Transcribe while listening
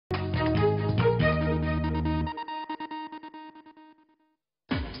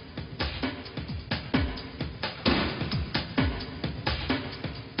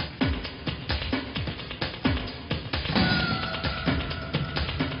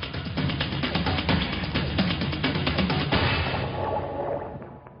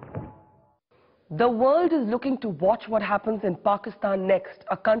The world is looking to watch what happens in Pakistan next,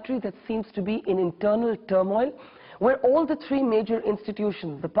 a country that seems to be in internal turmoil, where all the three major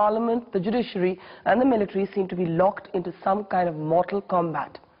institutions, the parliament, the judiciary and the military, seem to be locked into some kind of mortal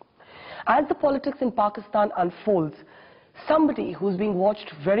combat. As the politics in Pakistan unfolds, somebody who's being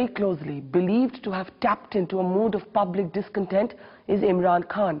watched very closely, believed to have tapped into a mood of public discontent, is Imran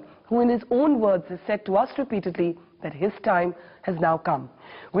Khan, who in his own words has said to us repeatedly that his time has now come.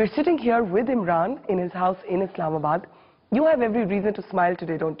 We're sitting here with Imran in his house in Islamabad. You have every reason to smile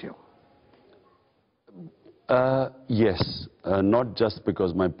today, don't you? Yes, not just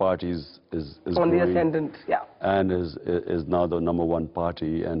because my party is on the ascendant, yeah, and is now the #1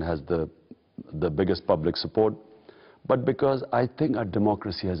 party and has the biggest public support, but because I think our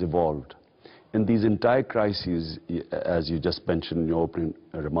democracy has evolved. In these entire crises, as you just mentioned in your opening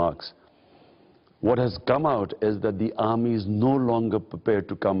remarks, what has come out is that the army is no longer prepared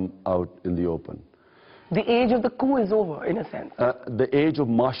to come out in the open. The age of the coup is over, in a sense. The age of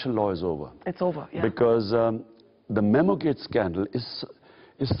martial law is over. It's over, yeah. Because the Memogate scandal is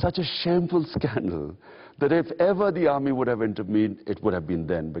such a shameful scandal that if ever the army would have intervened, it would have been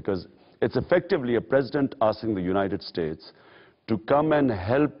then. Because it's effectively a president asking the United States to come and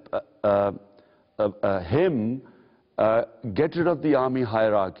help him get rid of the army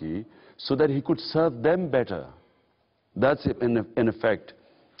hierarchy so that he could serve them better. That's in effect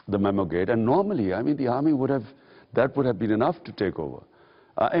the Memogate. And normally, I mean, the army that would have been enough to take over.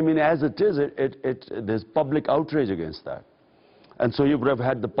 I mean, as it is, there's public outrage against that. And so you would have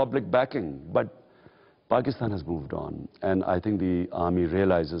had the public backing. But Pakistan has moved on. And I think the army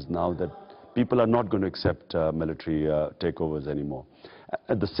realizes now that people are not going to accept military takeovers anymore.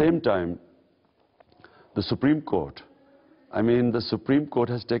 At the same time, the Supreme Court, I mean, the Supreme Court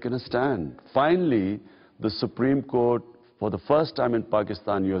has taken a stand. Finally, the Supreme Court, for the first time in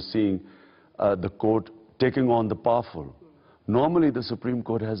Pakistan, you're seeing the court taking on the powerful. Normally, the Supreme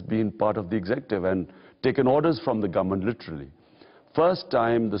Court has been part of the executive and taken orders from the government, literally. First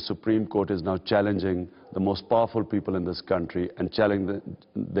time, the Supreme Court is now challenging the most powerful people in this country and challenging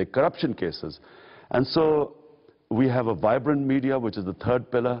the corruption cases. And so we have a vibrant media, which is the third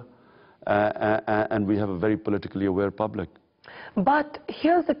pillar, and we have a very politically aware public. But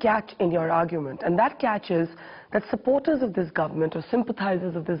here's the catch in your argument, and that catch is that supporters of this government or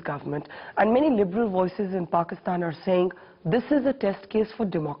sympathizers of this government and many liberal voices in Pakistan are saying this is a test case for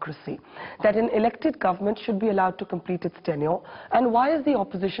democracy, that an elected government should be allowed to complete its tenure, and why is the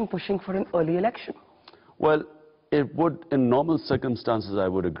opposition pushing for an early election? Well, it would, in normal circumstances, I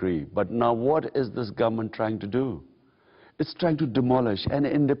would agree. But now what is this government trying to do? It's trying to demolish an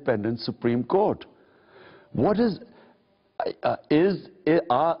independent Supreme Court.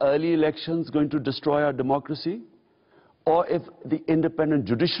 Are early elections going to destroy our democracy? Or if the independent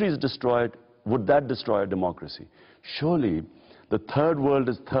judiciary is destroyed, would that destroy our democracy? Surely the third world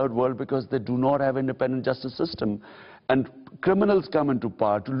is third world because they do not have independent justice system. And criminals come into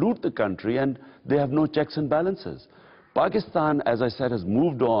power to loot the country and they have no checks and balances. Pakistan, as I said, has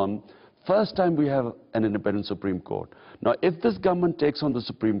moved on. First time we have an independent Supreme Court. Now, if this government takes on the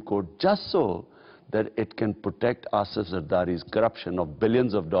Supreme Court just so that it can protect Asif Zardari's corruption of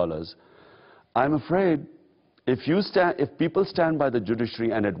billions of dollars, I'm afraid if people stand by the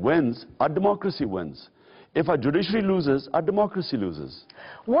judiciary and it wins, our democracy wins. If our judiciary loses, our democracy loses.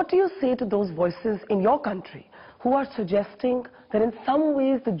 What do you say to those voices in your country who are suggesting that in some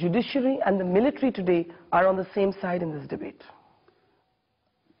ways the judiciary and the military today are on the same side in this debate?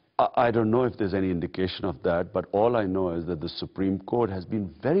 I don't know if there's any indication of that, but all I know is that the Supreme Court has been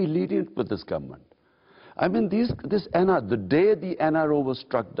very lenient with this government. I mean, the day the NRO was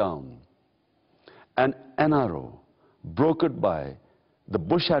struck down, an NRO brokered by the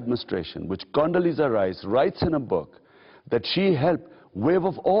Bush administration, which Condoleezza Rice writes in a book that she helped waive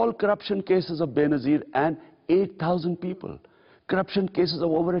off all corruption cases of Benazir and 8,000 people. Corruption cases of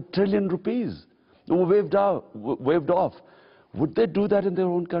over ₹1 trillion were waived off. Would they do that in their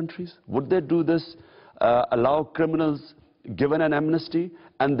own countries? Would they do this, allow criminals given an amnesty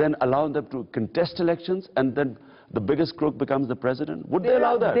and then allow them to contest elections and then the biggest crook becomes the president? Would they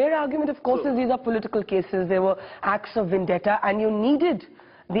allow that? Their argument, of course, is these are political cases. They were acts of vendetta and you needed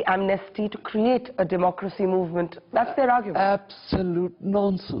the amnesty to create a democracy movement. That's their argument. Absolute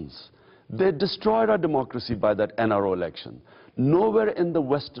nonsense. They destroyed our democracy by that NRO election. Nowhere in the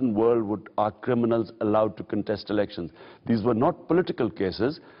Western world would our criminals allowed to contest elections. These were not political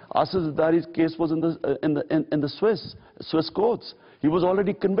cases. Asif Zardari's case was in the Swiss courts. He was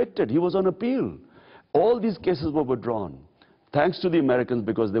already convicted. He was on appeal. All these cases were withdrawn, thanks to the Americans,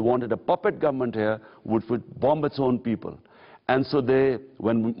 because they wanted a puppet government here which would bomb its own people. And so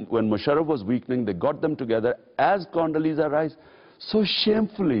when Musharraf was weakening, they got them together, as Condoleezza Rice so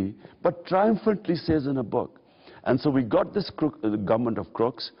shamefully but triumphantly says in a book. And so we got this government of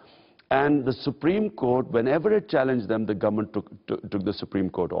crooks, and the Supreme Court, whenever it challenged them, the government took the Supreme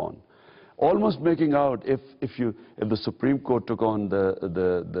Court on. Almost making out if the Supreme Court took on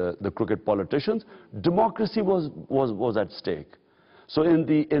the crooked politicians, democracy was at stake. So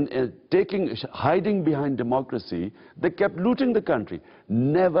hiding behind democracy, they kept looting the country.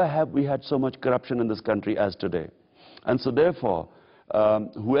 Never have we had so much corruption in this country as today. And so therefore,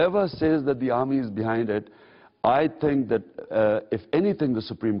 whoever says that the army is behind it, I think that if anything, the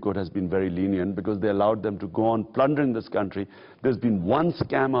Supreme Court has been very lenient because they allowed them to go on plundering this country. There's been one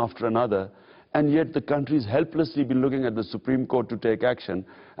scam after another, and yet the country's helplessly been looking at the Supreme Court to take action,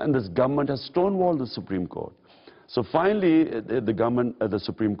 and this government has stonewalled the Supreme Court. So finally, the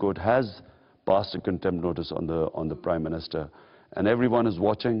Supreme Court has passed a contempt notice on the Prime Minister, and everyone is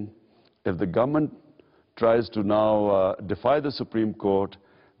watching. If the government tries to now defy the Supreme Court,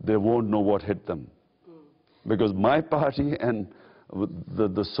 they won't know what hit them. Because my party and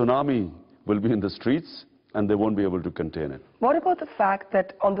the tsunami will be in the streets, and they won't be able to contain it. What about the fact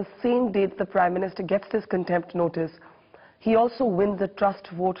that on the same date the Prime Minister gets this contempt notice, he also wins a trust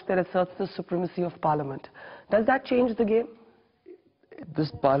vote that asserts the supremacy of Parliament? Does that change the game?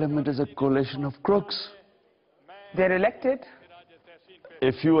 This Parliament is a coalition of crooks. They're elected.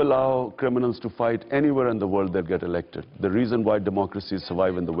 If you allow criminals to fight anywhere in the world, they'll get elected. The reason why democracies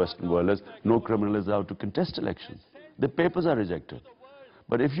survive in the Western world is no criminal is allowed to contest elections. The papers are rejected.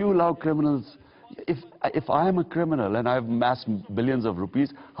 But if you allow criminals, if I am a criminal and I've amassed billions of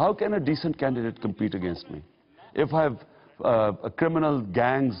rupees, how can a decent candidate compete against me? If I have criminal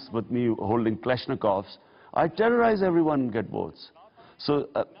gangs with me holding Kalashnikovs, I terrorize everyone and get votes. So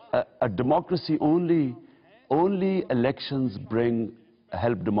a democracy only elections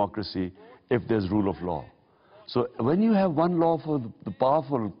help democracy if there's rule of law. So when you have one law for the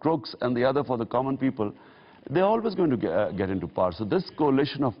powerful crooks and the other for the common people, they're always going to get into power. So this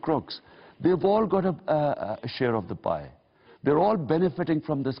coalition of crooks, they've all got a share of the pie. They're all benefiting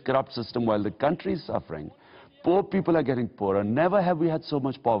from this corrupt system while the country is suffering. Poor people are getting poorer. Never have we had so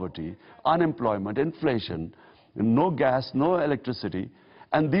much poverty, unemployment, inflation, no gas, no electricity.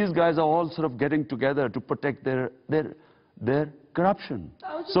 And these guys are all sort of getting together to protect their corruption.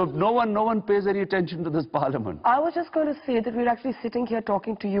 So no one pays any attention to this Parliament. I was just going to say that we're actually sitting here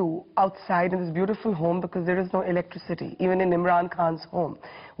talking to you outside in this beautiful home because there is no electricity, even in Imran Khan's home.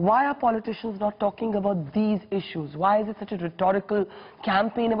 Why are politicians not talking about these issues? Why is it such a rhetorical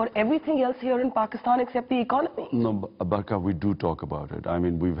campaign about everything else here in Pakistan except the economy? No, Barka, we do talk about it. I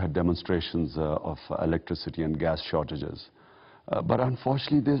mean, we've had demonstrations of electricity and gas shortages. But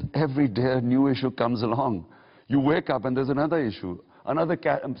unfortunately, every day a new issue comes along. You wake up and there's another issue, another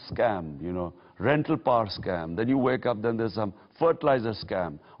scam, you know, rental power scam. Then you wake up, then there's some fertilizer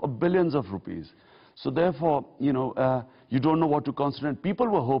scam of billions of rupees. So therefore, you know, you don't know what to concentrate. People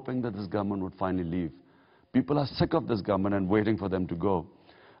were hoping that this government would finally leave. People are sick of this government and waiting for them to go.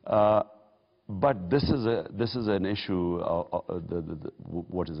 But this is an issue,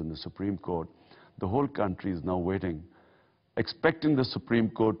 what is in the Supreme Court. The whole country is now waiting, expecting the Supreme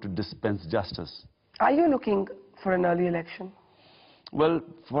Court to dispense justice. Are you looking for an early election? Well,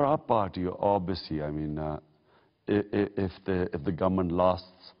 for our party, obviously, I mean, if the government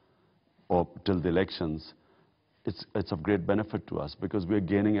lasts or till the elections, it's of great benefit to us because we're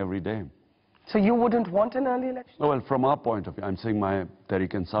gaining every day. So you wouldn't want an early election? Well, from our point of view, I'm saying my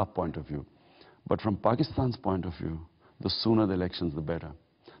Tehreek-e-Insaf point of view. But from Pakistan's point of view, the sooner the elections, the better.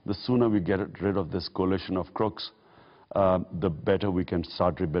 The sooner we get rid of this coalition of crooks, the better we can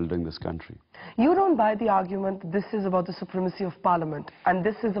start rebuilding this country. You don't buy the argument that this is about the supremacy of Parliament and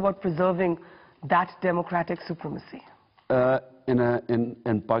this is about preserving that democratic supremacy?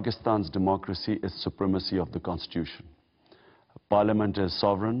 In Pakistan's democracy is supremacy of the Constitution. Parliament is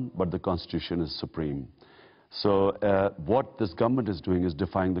sovereign, but the Constitution is supreme. So what this government is doing is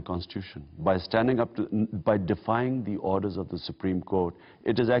defying the Constitution. By standing up by defying the orders of the Supreme Court,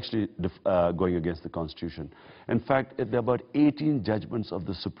 it is actually going against the Constitution. In fact, there are about 18 judgments of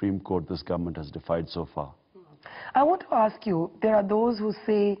the Supreme Court this government has defied so far. I want to ask you, there are those who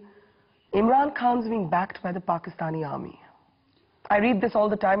say Imran Khan's being backed by the Pakistani army. I read this all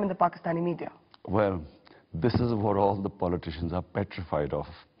the time in the Pakistani media. Well, this is what all the politicians are petrified of,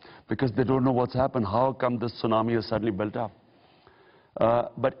 because they don't know what's happened. How come this tsunami has suddenly built up?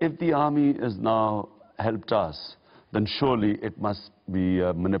 But if the army has now helped us, then surely it must be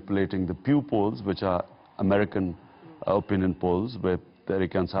manipulating the Pew polls, which are American opinion polls, where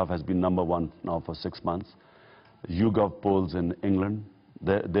Tehreek-e-Insaf has been #1 now for 6 months. YouGov polls in England.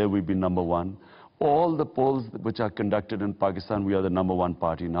 There we've been #1. All the polls which are conducted in Pakistan, we are the #1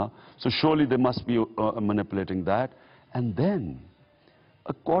 party now. So surely they must be manipulating that. And then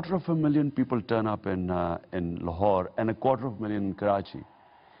 250,000 people turn up in Lahore and 250,000 in Karachi.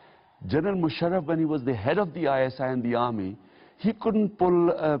 General Musharraf, when he was the head of the ISI and the army, he couldn't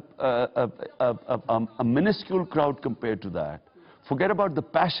pull a minuscule crowd compared to that. Forget about the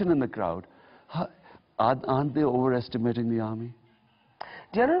passion in the crowd. Aren't they overestimating the army?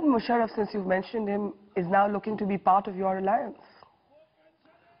 General Musharraf, since you've mentioned him, is now looking to be part of your alliance.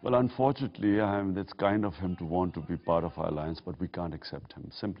 Well, unfortunately, it's kind of him to want to be part of our alliance, but we can't accept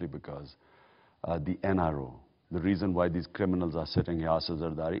him simply because the NRO, the reason why these criminals are sitting here, Asad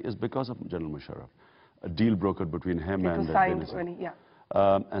Zardari, is because of General Musharraf. A deal brokered between him and Benazir.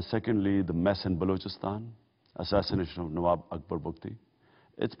 And secondly, the mess in Balochistan, assassination of Nawab Akbar Bukti.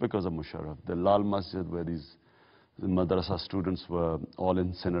 It's because of Musharraf. The Lal Masjid, where these madrasa students were all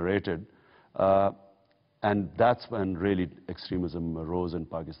incinerated, and that's when really extremism arose in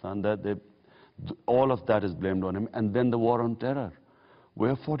Pakistan. All of that is blamed on him. And then the war on terror,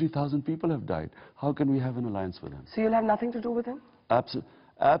 where 40,000 people have died. How can we have an alliance with him? So you'll have nothing to do with him?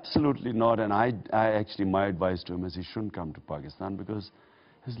 Absolutely not. And actually, my advice to him is he shouldn't come to Pakistan because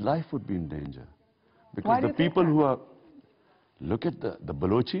his life would be in danger. Because Why the people who are, look at the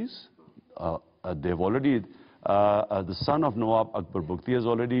Balochis, they've already, the son of Nawab Akbar Bukti has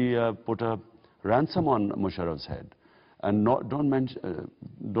already put a ransom on Musharraf's head. And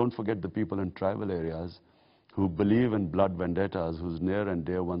don't forget the people in tribal areas who believe in blood vendettas, whose near and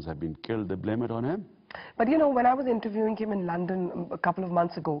dear ones have been killed. They blame it on him. But you know, when I was interviewing him in London a couple of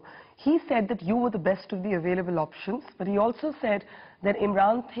months ago, he said that you were the best of the available options, but he also said that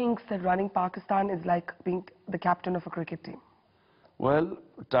Imran thinks that running Pakistan is like being the captain of a cricket team. Well,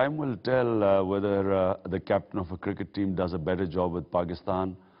 time will tell whether the captain of a cricket team does a better job with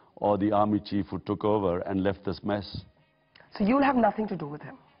Pakistan or the army chief who took over and left this mess. So you'll have nothing to do with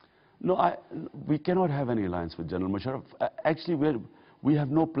him? No, we cannot have any alliance with General Musharraf. Actually, we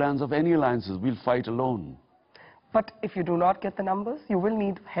have no plans of any alliances. We'll fight alone. But if you do not get the numbers, you will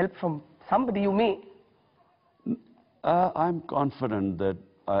need help from somebody. You may. I'm confident that,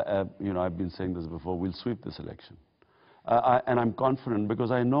 I've been saying this before, we'll sweep this election. And I'm confident because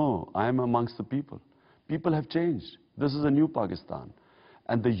I know I'm amongst the people. People have changed. This is a new Pakistan.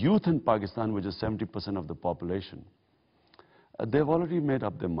 And the youth in Pakistan, which is 70% of the population, they've already made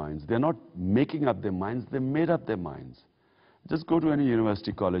up their minds. They're not making up their minds, they've made up their minds. Just go to any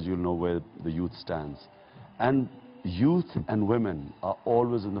university college, you'll know where the youth stands. And youth and women are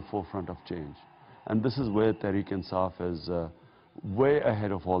always in the forefront of change. And this is where Tehreek-e-Insaf is way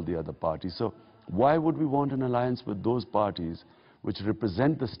ahead of all the other parties. So why would we want an alliance with those parties which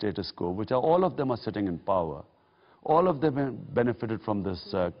represent the status quo, which all of them are sitting in power? All of them have benefited from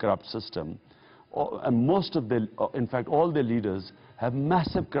this corrupt system. And most of their, in fact, all their leaders have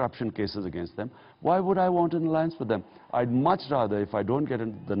massive corruption cases against them. Why would I want an alliance with them? I'd much rather, if I don't get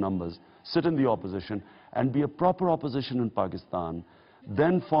the numbers, sit in the opposition and be a proper opposition in Pakistan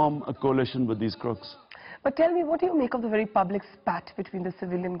than form a coalition with these crooks. But tell me, what do you make of the very public spat between the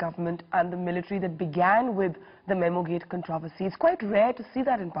civilian government and the military that began with the Memogate controversy? It's quite rare to see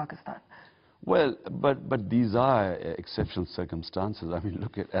that in Pakistan. Well, but these are exceptional circumstances. I mean,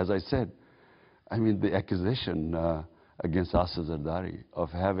 look at, as I said, the accusation against Asad Zardari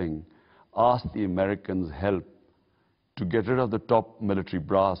of having asked the Americans' help to get rid of the top military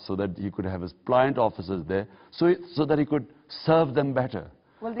brass so that he could have his pliant officers there, so that he could serve them better.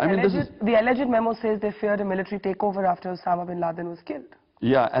 Well, the alleged memo says they feared a military takeover after Osama bin Laden was killed.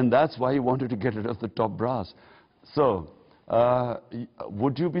 Yeah, and that's why he wanted to get rid of the top brass. So,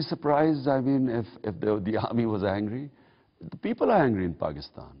 would you be surprised, if the army was angry? The people are angry in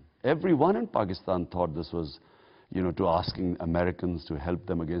Pakistan. Everyone in Pakistan thought this was, to asking Americans to help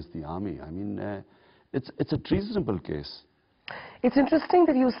them against the army. It's a treasonable case. It's interesting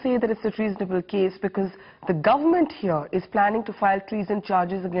that you say that it's a treasonable case because the government here is planning to file treason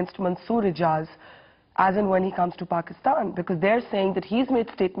charges against Mansoor Ijaz as and when he comes to Pakistan, because they're saying that he's made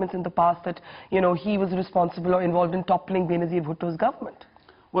statements in the past that, he was responsible or involved in toppling Benazir Bhutto's government.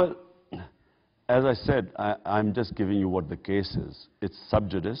 Well, as I said, I'm just giving you what the case is. It's sub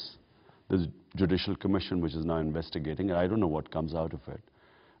judice. There's a judicial commission which is now investigating, and I don't know what comes out of it.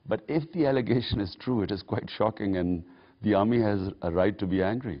 But if the allegation is true, it is quite shocking, and the army has a right to be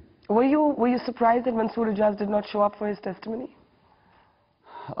angry. Were you surprised that Mansoor Ijaz did not show up for his testimony?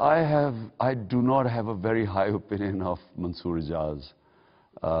 I do not have a very high opinion of Mansoor Ijaz.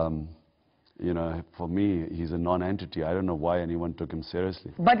 you know, for me, he's a non-entity. I don't know why anyone took him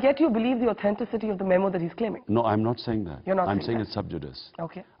seriously. But yet you believe the authenticity of the memo that he's claiming? No, I'm not saying that. You're not I'm saying saying that. it's sub judice.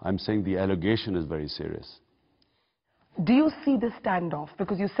 Okay. I'm saying the allegation is very serious. Do you see this standoff?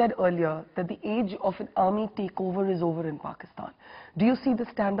 Because you said earlier that the age of an army takeover is over in Pakistan. Do you see the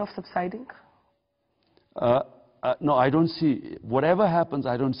standoff subsiding? No, I don't see, whatever happens,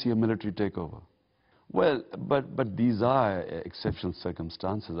 I don't see a military takeover. Well, but these are exceptional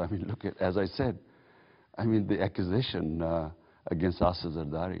circumstances. I mean, look at, as I said, I mean, the accusation against Asad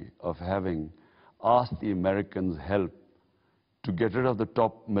Zardari of having asked the Americans' help to get rid of the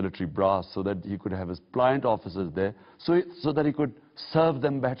top military brass so that he could have his pliant officers there, so that he could serve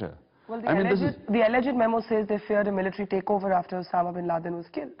them better. Well, I mean, the alleged memo says they feared a military takeover after Osama bin Laden was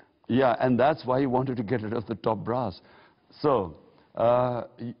killed. Yeah, and that's why he wanted to get rid of the top brass. So,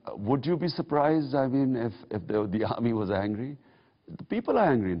 would you be surprised, I mean, if the army was angry? The people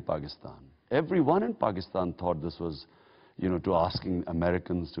are angry in Pakistan. Everyone in Pakistan thought this was, you know, to asking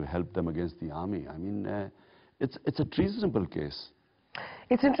Americans to help them against the army. I mean, it's a treasonable case.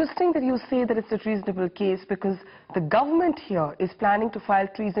 It's interesting that you say that it's a treasonable case because the government here is planning to file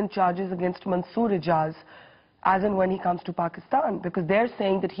treason charges against Mansoor Ijaz as and when he comes to Pakistan, because they're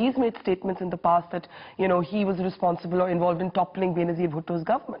saying that he's made statements in the past that, you know, he was responsible or involved in toppling Benazir Bhutto's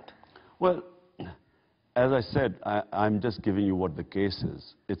government. Well, as I said, I'm just giving you what the case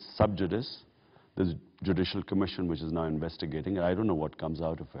is. It's sub judice. There's a judicial commission which is now investigating, and I don't know what comes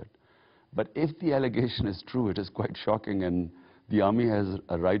out of it. But if the allegation is true, it is quite shocking, and the army has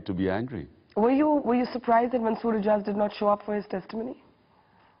a right to be angry. Were you surprised that Mansoor Ijaz did not show up for his testimony?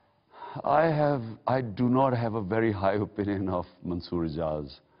 I do not have a very high opinion of Mansoor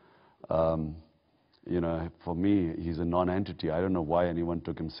Ijaz. You know, for me, he's a non-entity. I don't know why anyone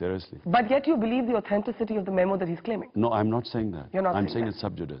took him seriously. But yet you believe the authenticity of the memo that he's claiming? No, I'm not saying that. You're not I'm saying it's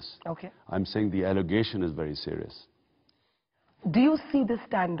sub judice. Okay. I'm saying the allegation is very serious. Do you see this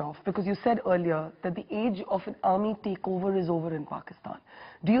standoff? Because you said earlier that the age of an army takeover is over in Pakistan.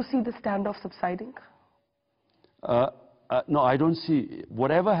 Do you see the standoff subsiding? No, I don't see,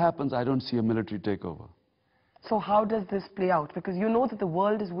 whatever happens, I don't see a military takeover. So how does this play out? Because you know that the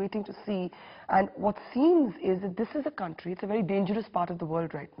world is waiting to see, and what seems is that this is a country, it's a very dangerous part of the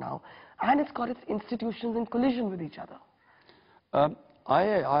world right now, and it's got its institutions in collision with each other.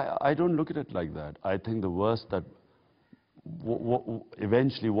 I don't look at it like that. I think the worst that,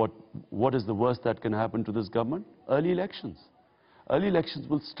 eventually what is the worst that can happen to this government? Early elections. Early elections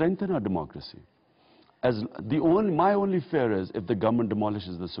will strengthen our democracy. My only fear is if the government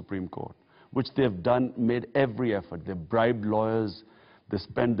demolishes the Supreme Court, which they've done, made every effort. They've bribed lawyers,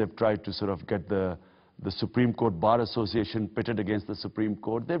 they've tried to sort of get the Supreme Court Bar Association pitted against the Supreme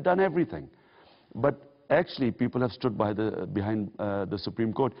Court. They've done everything. But actually, people have stood behind the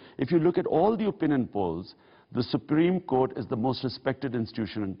Supreme Court. If you look at all the opinion polls, the Supreme Court is the most respected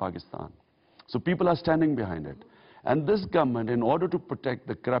institution in Pakistan. So people are standing behind it. And this government, in order to protect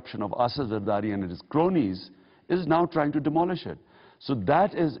the corruption of Asad Zardari and his cronies, is now trying to demolish it. So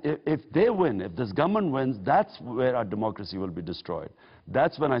that is, if they win, if this government wins, that's where our democracy will be destroyed.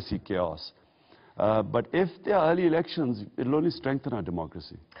 That's when I see chaos. But if there are early elections, it will only strengthen our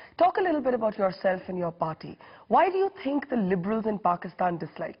democracy. Talk a little bit about yourself and your party. Why do you think the liberals in Pakistan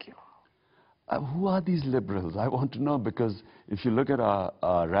dislike you? Who are these liberals? I want to know, because if you look at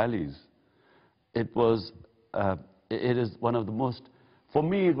our rallies, it is one of the most, for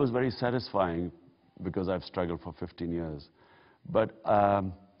me it was very satisfying because I've struggled for 15 years. But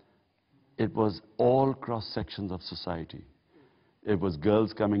it was all cross-sections of society. It was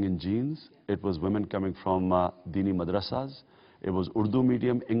girls coming in jeans. It was women coming from Dini madrasas. It was Urdu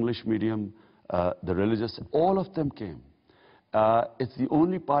medium, English medium, the religious. All of them came. It's the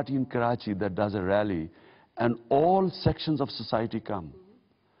only party in Karachi that does a rally, and all sections of society come.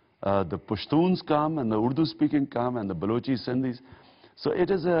 The Pashtuns come, and the Urdu-speaking come, and the Balochi, Sindhis. So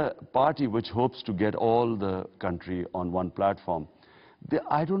it is a party which hopes to get all the country on one platform.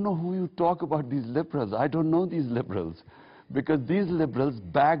 I don't know who you talk about, these liberals. I don't know these liberals, because these liberals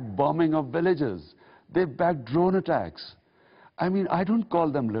back bombing of villages. They back drone attacks. I mean, I don't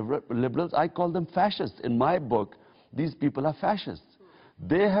call them liberals, I call them fascists. In my book, these people are fascists.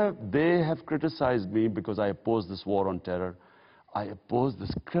 They have criticized me because I oppose this war on terror. I oppose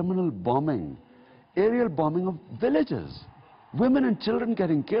this criminal bombing, aerial bombing of villages. Women and children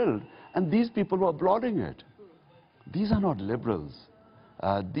getting killed, and these people were applauding it. These are not liberals.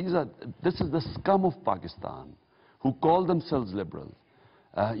 This is the scum of Pakistan, who call themselves liberals,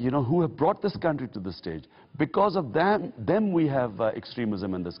 you know, who have brought this country to the stage. Because of them we have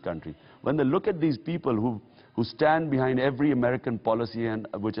extremism in this country. When they look at these people who stand behind every American policy and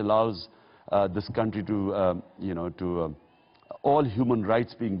which allows this country to, all human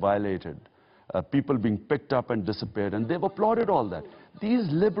rights being violated, people being picked up and disappeared, and they've applauded all that. These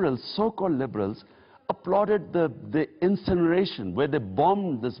liberals, so-called liberals, applauded the incineration, where they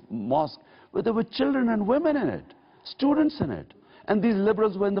bombed this mosque, where there were children and women in it, students in it, and these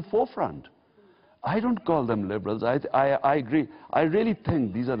liberals were in the forefront. I don't call them liberals. I agree. I really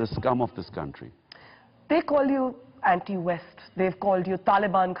think these are the scum of this country. They call you anti-West. They've called you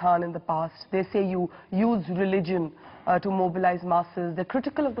Taliban Khan in the past. They say you use religion to mobilize masses. They're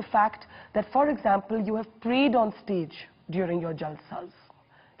critical of the fact that, for example, you have prayed on stage during your jalsas.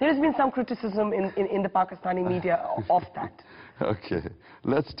 There has been some criticism in the Pakistani media of that. Okay,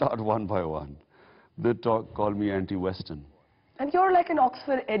 let's start one by one. They call me anti-Western. And you're like an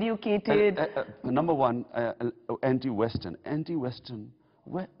Oxford-educated... Number one, anti-Western. Anti-Western,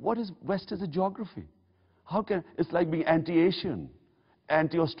 what is... West is a geography. How can... It's like being anti-Asian,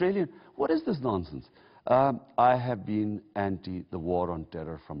 anti-Australian. What is this nonsense? I have been anti the war on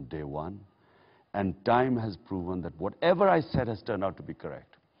terror from day one. And time has proven that whatever I said has turned out to be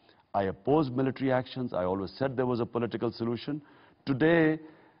correct. I opposed military actions. I always said there was a political solution. Today,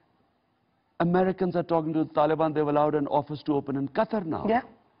 Americans are talking to the Taliban. They've allowed an office to open in Qatar now. Yeah.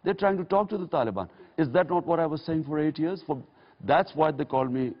 They're trying to talk to the Taliban. Is that not what I was saying for 8 years? That's why they call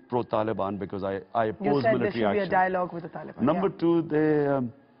me pro-Taliban, because I oppose military action. You said there should be a dialogue with the Taliban. Number two, they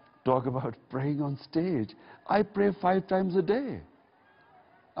talk about praying on stage. I pray 5 times a day.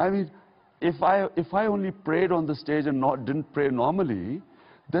 I mean, if I only prayed on the stage and didn't pray normally,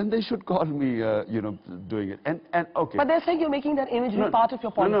 then they should call me, doing it. And okay. But they're saying you're making that imagery part of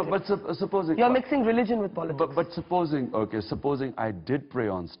your politics. No, but supposing... You're mixing religion with politics. But supposing I did pray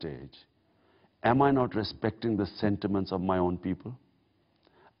on stage, am I not respecting the sentiments of my own people?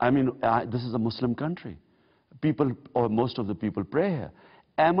 I mean, this is a Muslim country. People, or most of the people, pray here.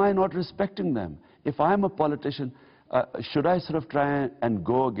 Am I not respecting them? If I'm a politician, should I sort of try and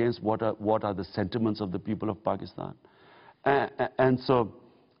go against what are the sentiments of the people of Pakistan?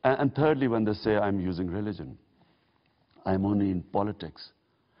 And thirdly, when they say I'm using religion, I'm only in politics.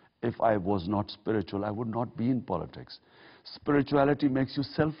 If I was not spiritual, I would not be in politics. Spirituality makes you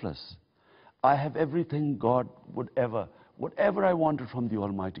selfless. I have everything God would whatever I wanted from the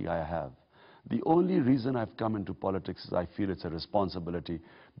Almighty, I have. The only reason I've come into politics is I feel it's a responsibility.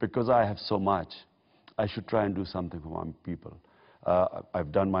 Because I have so much, I should try and do something for my people.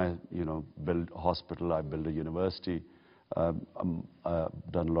 I've done my, build a hospital, I built a university. Done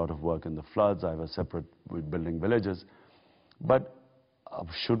a lot of work in the floods. I have a separate building villages. But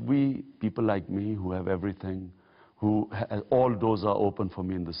should we, people like me who have everything, all doors are open for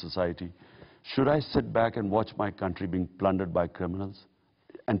me in the society, should I sit back and watch my country being plundered by criminals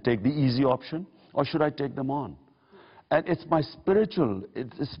and take the easy option, or should I take them on? And it's my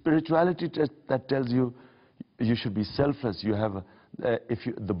spirituality that tells you you should be selfless. You have,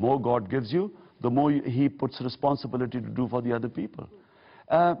 the more God gives you, the more He puts responsibility to do for the other people.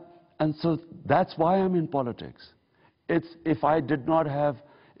 And so that's why I'm in politics. If I did not have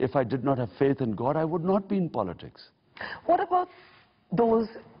faith in God, I would not be in politics. What about those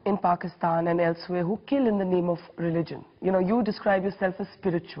in Pakistan and elsewhere who kill in the name of religion? You describe yourself as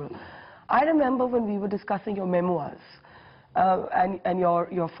spiritual. I remember when we were discussing your memoirs, and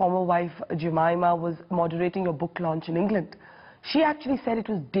your former wife, Jemima, was moderating your book launch in England. She actually said it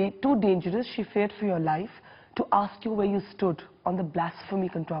was too dangerous, she feared for your life, to ask you where you stood on the blasphemy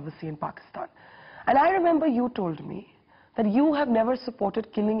controversy in Pakistan. And I remember you told me that you have never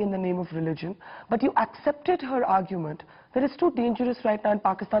supported killing in the name of religion, but you accepted her argument that it's too dangerous right now in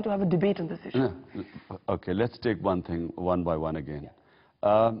Pakistan to have a debate on this issue. Okay, let's take one thing one by one again.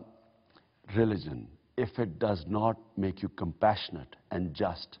 Religion, if it does not make you compassionate and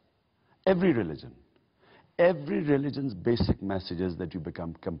just, every religion's basic message is that you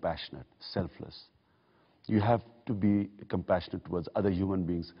become compassionate, selfless. You have to be compassionate towards other human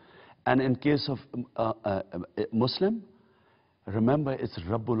beings. And in case of Muslim, remember it's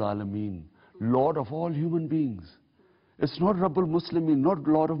Rabbul Alameen, Lord of all human beings. It's not Rabbul Muslimin, not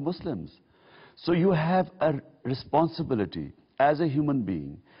Lord of Muslims. So you have a responsibility as a human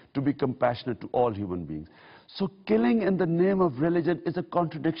being to be compassionate to all human beings. So killing in the name of religion is a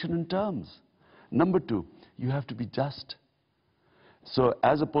contradiction in terms. Number two, you have to be just. So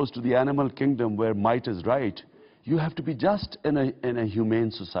as opposed to the animal kingdom where might is right, you have to be just in a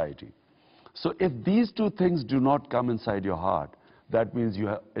humane society. So if these two things do not come inside your heart, that means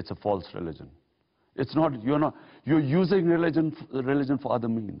it's a false religion. It's not, you're using religion for other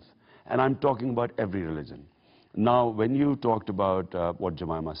means. And I'm talking about every religion. Now, when you talked about what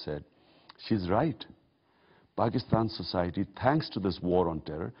Jemima said, she's right. Pakistan society, thanks to this war on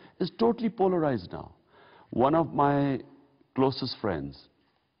terror, is totally polarized now. One of my closest friends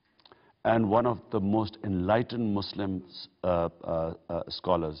and one of the most enlightened Muslim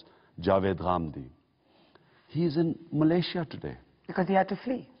scholars, Javed Ghamdi, he's in Malaysia today. Because he had to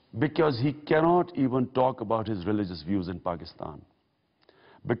flee. Because he cannot even talk about his religious views in Pakistan.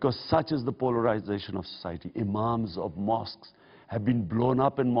 Because such is the polarization of society. Imams of mosques have been blown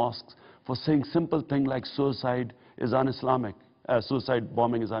up in mosques for saying simple things like suicide is un-Islamic, suicide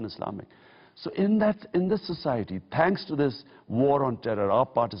bombing is un-Islamic. So in this society, thanks to this war on terror, our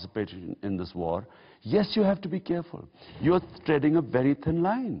participation in this war, yes, you have to be careful. You're treading a very thin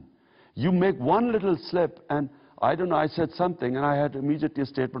line. You make one little slip, and I don't know, I said something, and I had immediately a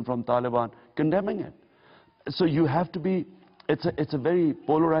statement from Taliban condemning it. So you have to be, it's a very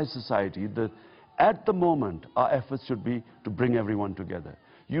polarized society. At the moment, our efforts should be to bring everyone together.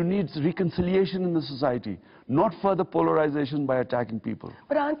 You need reconciliation in the society, not further polarization by attacking people.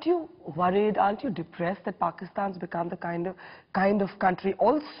 But aren't you worried, aren't you depressed that Pakistan's become the kind of country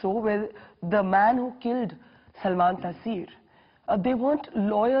also where the man who killed Salman Taseer, they weren't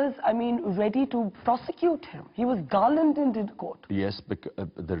lawyers, I mean, ready to prosecute him. He was garlanded in court. Yes,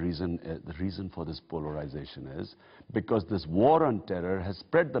 the reason for this polarization is because this war on terror has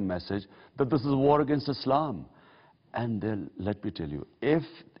spread the message that this is a war against Islam. And then, let me tell you, if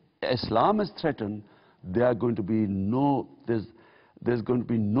Islam is threatened, there's going to be no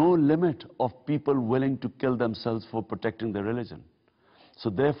limit of people willing to kill themselves for protecting their religion. So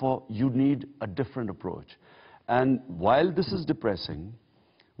therefore, you need a different approach. And while this is depressing,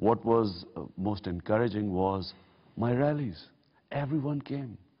 what was most encouraging was my rallies. Everyone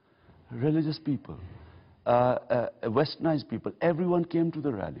came. Religious people, westernized people, everyone came to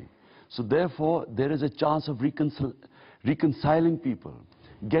the rally. So therefore, there is a chance of reconciling people,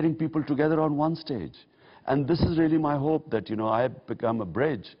 getting people together on one stage. And this is really my hope that, you know, I become a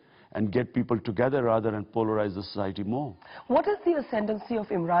bridge and get people together rather than polarize the society more. What does the ascendancy of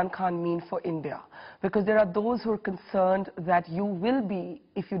Imran Khan mean for India? Because there are those who are concerned that you will be,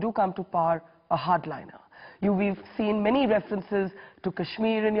 if you do come to power, a hardliner. We've seen many references to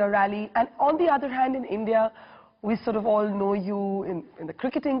Kashmir in your rally. And on the other hand, in India, we sort of all know you in the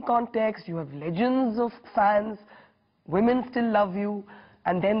cricketing context. You have legends of fans. Women still love you.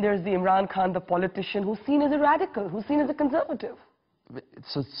 And then there's the Imran Khan, the politician, who's seen as a radical, who's seen as a conservative.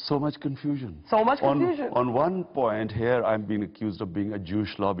 So much confusion. So much confusion. On one point here, I'm being accused of being a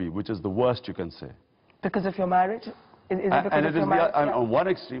Jewish lobby, which is the worst you can say. Because of your marriage? Is it because of your marriage? I'm on one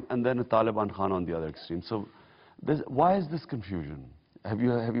extreme, and then a Taliban Khan on the other extreme. So why is this confusion? Have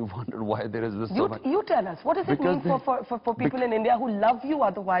you wondered why there is this? You tell us. What does it mean for people in India who love you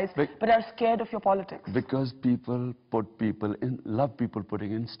otherwise, but are scared of your politics? Because people love people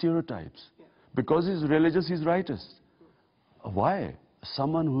putting in stereotypes. Yeah. Because he's religious, he's rightist. Why?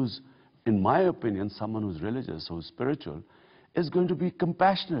 Someone who's, in my opinion, someone who's religious, who's spiritual, is going to be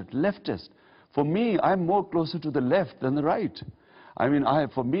compassionate, leftist. For me, I'm more closer to the left than the right. I mean,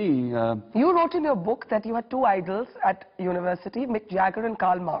 for me... You wrote in your book that you had two idols at university, Mick Jagger and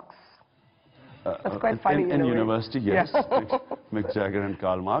Karl Marx. That's quite funny. In university, yes. Mick Jagger and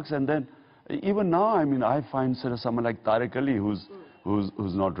Karl Marx. And then, even now, I mean, I find sort of someone like Tariq Ali,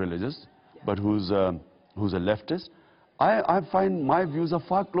 who's not religious, but who's a leftist. I find my views are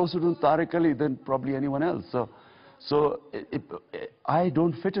far closer to Tariq Ali than probably anyone else. So I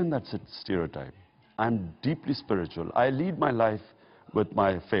don't fit in that stereotype. I'm deeply spiritual. I lead my life with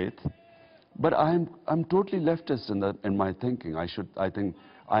my faith, but I'm totally leftist in my thinking. I think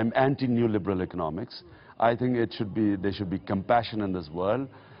I'm anti-neoliberal economics. I think there should be compassion in this world.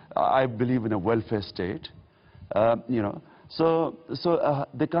 I believe in a welfare state, you know. So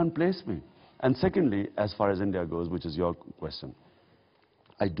they can't place me. And secondly, as far as India goes, which is your question,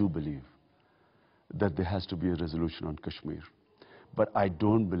 I do believe that there has to be a resolution on Kashmir. But I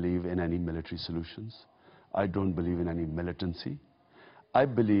don't believe in any military solutions. I don't believe in any militancy. I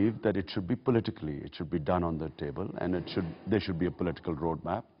believe that it should be politically, it should be done on the table, and there should be a political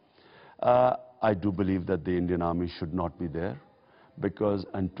roadmap. I do believe that the Indian army should not be there, because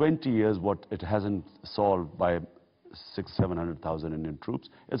in 20 years, what it hasn't solved by 600,000-700,000 Indian troops,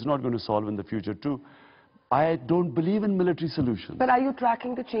 it's not going to solve in the future too. I don't believe in military solutions. But are you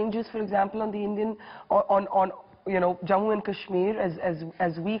tracking the changes, for example, on the Indian, on you know, Jammu and Kashmir,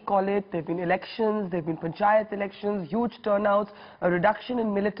 as we call it? There have been elections, there have been panchayat elections, huge turnouts, a reduction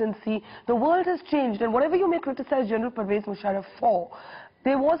in militancy. The world has changed, and whatever you may criticize General Pervez Musharraf for,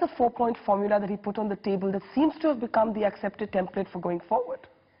 there was a 4-point formula that he put on the table that seems to have become the accepted template for going forward.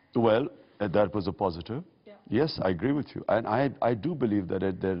 Well, that was a positive. Yeah. Yes, I agree with you. And I do believe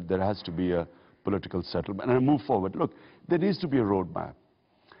that there has to be a political settlement and move forward. Look, there needs to be a roadmap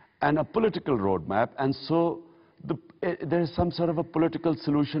and a political roadmap, and so there is some sort of a political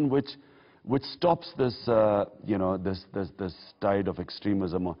solution which stops this, this tide of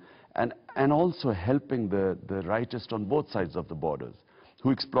extremism, and also helping the rightist on both sides of the borders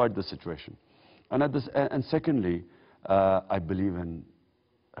who exploit the situation. And secondly, I believe in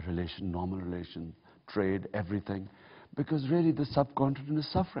a normal relation, trade, everything, because really the subcontinent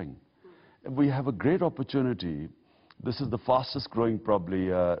is suffering. We have a great opportunity. This is the fastest growing probably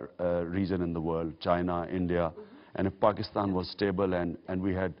region in the world, China, India, and if Pakistan was stable and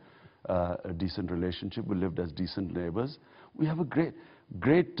we had a decent relationship, we lived as decent neighbors, we have a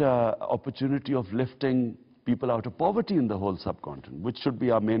great opportunity of lifting people out of poverty in the whole subcontinent, which should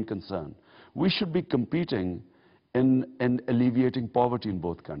be our main concern. We should be competing in alleviating poverty in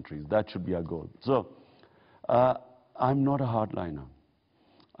both countries. That should be our goal. So I'm not a hardliner.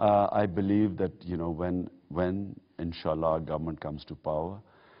 I believe that, when inshallah our government comes to power,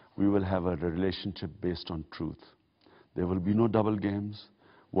 we will have a relationship based on truth. There will be no double games.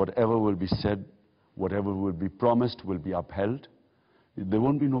 Whatever will be said, whatever will be promised will be upheld. There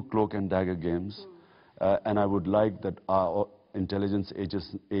won't be no cloak and dagger games. And I would like that our intelligence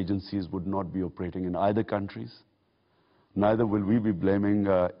agencies would not be operating in either countries. Neither will we be blaming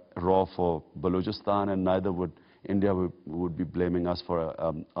RAW for Balochistan, and neither would India would be blaming us for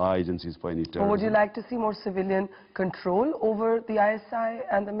our agencies for any terrorism. Or would you like to see more civilian control over the ISI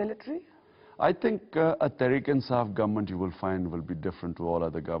and the military? I think a Tehreek-e-Insaf government, you will find, will be different to all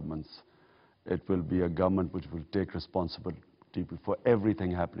other governments. It will be a government which will take responsibility for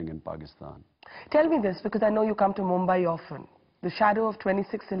everything happening in Pakistan. Tell me this, because I know you come to Mumbai often. The shadow of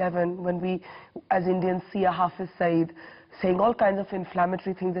 26/11, when we as Indians see a Hafiz Saeed saying all kinds of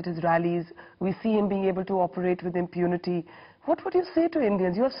inflammatory things at his rallies, we see him being able to operate with impunity. What would you say to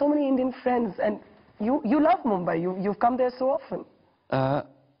Indians? You have so many Indian friends, and you love Mumbai. You've come there so often.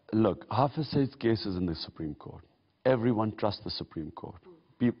 Look, Hafiz Saeed's case is in the Supreme Court. Everyone trusts the Supreme Court.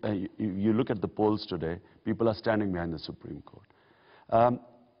 You look at the polls today, people are standing behind the Supreme Court.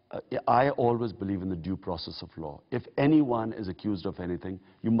 I always believe in the due process of law. If anyone is accused of anything,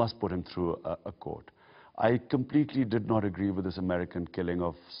 you must put him through a court. I completely did not agree with this American killing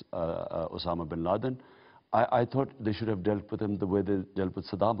of Osama bin Laden. I thought they should have dealt with him the way they dealt with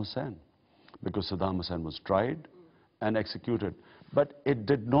Saddam Hussein, because Saddam Hussein was tried and executed. But it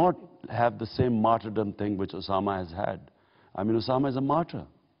did not have the same martyrdom thing which Osama has had. I mean, Osama is a martyr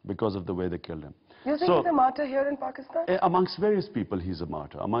because of the way they killed him. You think he's a martyr here in Pakistan? Amongst various people, he's a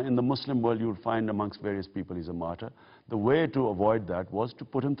martyr. In the Muslim world, you will find amongst various people he's a martyr. The way to avoid that was to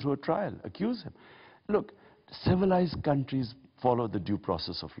put him through a trial, accuse him. Look, civilized countries follow the due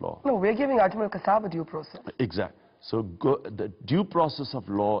process of law. No, we're giving Ajmal Kasab a due process. Exactly. So the due process of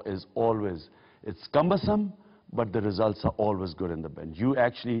law is always, it's cumbersome, but the results are always good in the end. You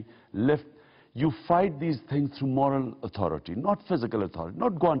actually you fight these things through moral authority, not physical authority,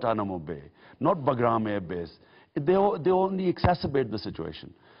 not Guantanamo Bay, not Bagram Air Base. They only exacerbate the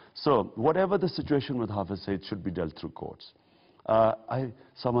situation. So whatever the situation with Hafiz Saeed should be dealt through courts.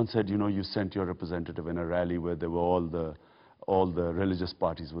 Someone said, you sent your representative in a rally where there were all the religious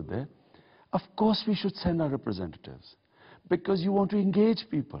parties were there. Of course we should send our representatives, because you want to engage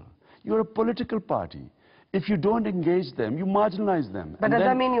people. You're a political party. If you don't engage them, you marginalize them. But does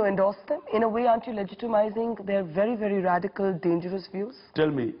that mean you endorse them? In a way, aren't you legitimizing their very, very radical, dangerous views?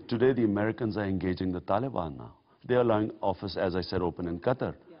 Tell me, today the Americans are engaging the Taliban now. They are allowing office, as I said, open in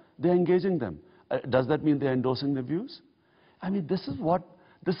Qatar. Yeah. They're engaging them. Does that mean they're endorsing their views? I mean, this is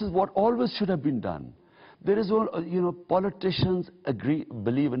what always should have been done. There is, politicians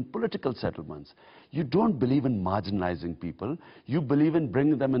believe in political settlements. You don't believe in marginalizing people. You believe in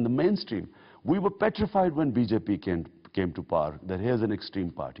bringing them in the mainstream. We were petrified when BJP came to power, that here's an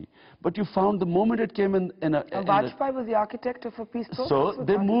extreme party. But you found the moment it came in Vajpayee was the architect of a peace process. So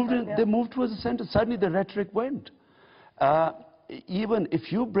they moved towards the center. Suddenly the rhetoric went. Even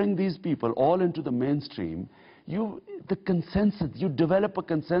if you bring these people all into the mainstream, you develop a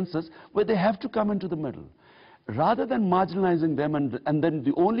consensus where they have to come into the middle. Rather than marginalizing them and then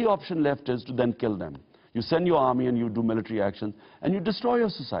the only option left is to then kill them. You send your army and you do military action and you destroy your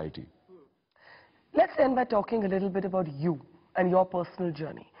society. Let's end by talking a little bit about you and your personal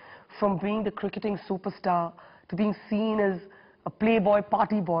journey. From being the cricketing superstar, to being seen as a playboy,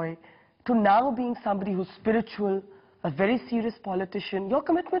 party boy, to now being somebody who's spiritual, a very serious politician. Your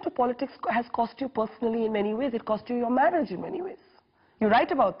commitment to politics has cost you personally in many ways. It cost you your marriage in many ways. You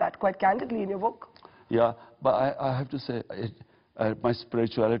write about that quite candidly in your book. Yeah, but I have to say, My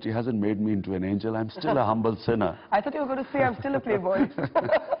spirituality hasn't made me into an angel. I'm still a humble sinner. I thought you were going to say I'm still a playboy.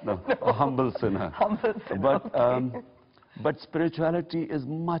 No, a humble sinner. Humble sinner, But, okay. but spirituality is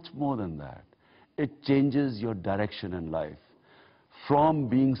much more than that. It changes your direction in life. From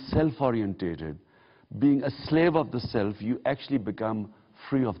being self-orientated, being a slave of the self, you actually become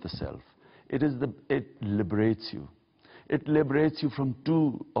free of the self. It liberates you. It liberates you from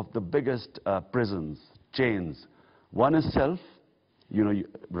two of the biggest prisons, chains. One is self,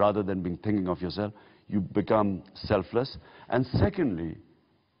 rather than thinking of yourself, you become selfless. And secondly,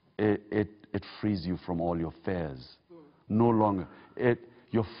 it frees you from all your fears. No longer.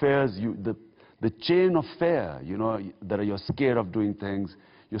 Your fears, the chain of fear, that you're scared of doing things,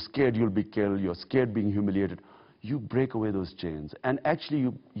 you're scared you'll be killed, you're scared being humiliated. You break away those chains, and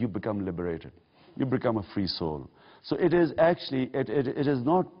actually you become liberated. You become a free soul. So it is actually, it is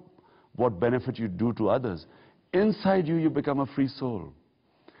not what benefit you do to others. Inside you, you become a free soul.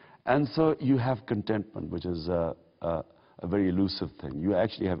 And so you have contentment, which is a very elusive thing. You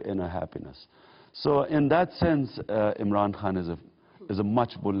actually have inner happiness. So in that sense, Imran Khan is a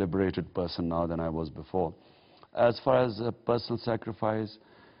much more liberated person now than I was before. As far as personal sacrifice,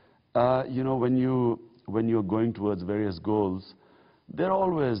 when you're going towards various goals, there are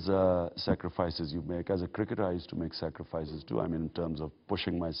always sacrifices you make. As a cricketer, I used to make sacrifices too, in terms of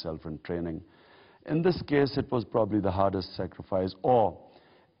pushing myself and training. In this case, it was probably the hardest sacrifice. Or,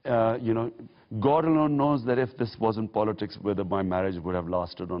 God alone knows that if this wasn't politics, whether my marriage would have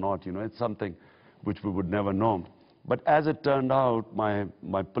lasted or not. It's something which we would never know. But as it turned out, my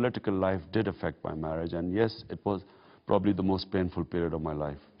political life did affect my marriage. And yes, it was probably the most painful period of my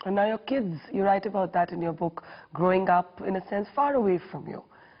life. And now your kids, you write about that in your book, growing up, in a sense, far away from you.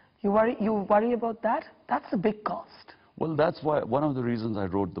 You worry about that? That's a big cost. Well, that's why one of the reasons I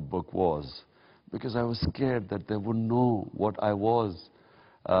wrote the book was because I was scared that they wouldn't know what I was,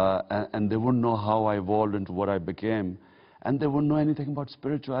 and they wouldn't know how I evolved into what I became, and they wouldn't know anything about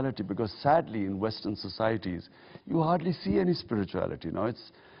spirituality, because sadly in Western societies, you hardly see any spirituality.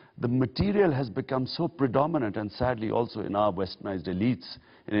 The material has become so predominant, and sadly also in our westernized elites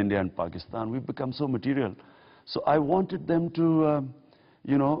in India and Pakistan, we've become so material. So I wanted them to,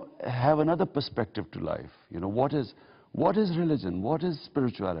 have another perspective to life. What is religion? What is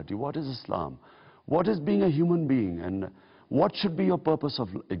spirituality? What is Islam? What is being a human being? And what should be your purpose of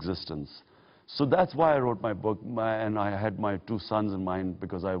existence? So that's why I wrote my book, and I had my two sons in mind,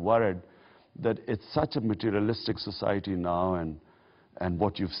 because I worried that it's such a materialistic society now, and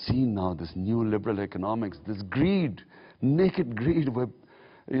what you've seen now, this new liberal economics, this greed, naked greed, where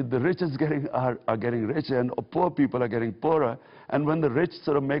the rich are getting richer and poor people are getting poorer. And when the rich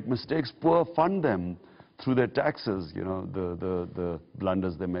sort of make mistakes, poor fund them through their taxes, the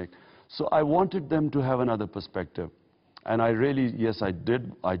blunders they make. So I wanted them to have another perspective. And I really, yes, I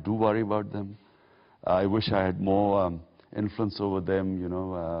do worry about them. I wish I had more influence over them,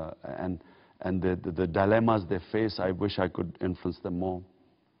 and the dilemmas they face, I wish I could influence them more.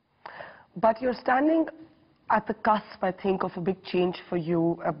 But you're standing at the cusp, I think, of a big change for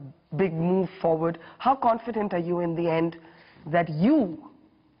you, a big move forward. How confident are you in the end that you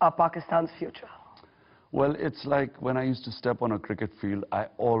are Pakistan's future? Well, it's like when I used to step on a cricket field, I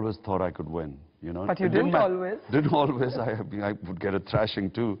always thought I could win. But you didn't always. Didn't always. I would get a thrashing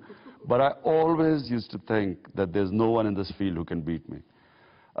too. But I always used to think that there's no one in this field who can beat me.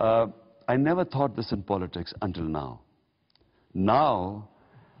 I never thought this in politics until now. Now,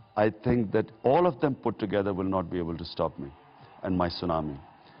 I think that all of them put together will not be able to stop me and my tsunami.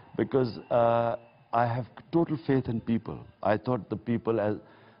 Because I have total faith in people. I thought the people,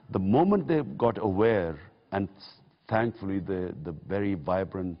 the moment they got aware, and thankfully the very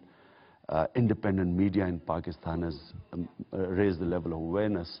vibrant independent media in Pakistan has raised the level of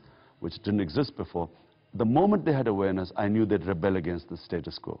awareness, which didn't exist before. The moment they had awareness, I knew they'd rebel against the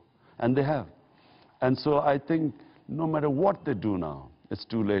status quo. And they have. And so I think no matter what they do now, it's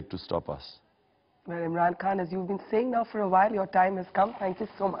too late to stop us. Well, Imran Khan, as you've been saying now for a while, your time has come. Thank you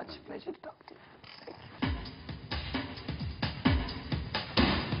so much. Pleasure to talk to you.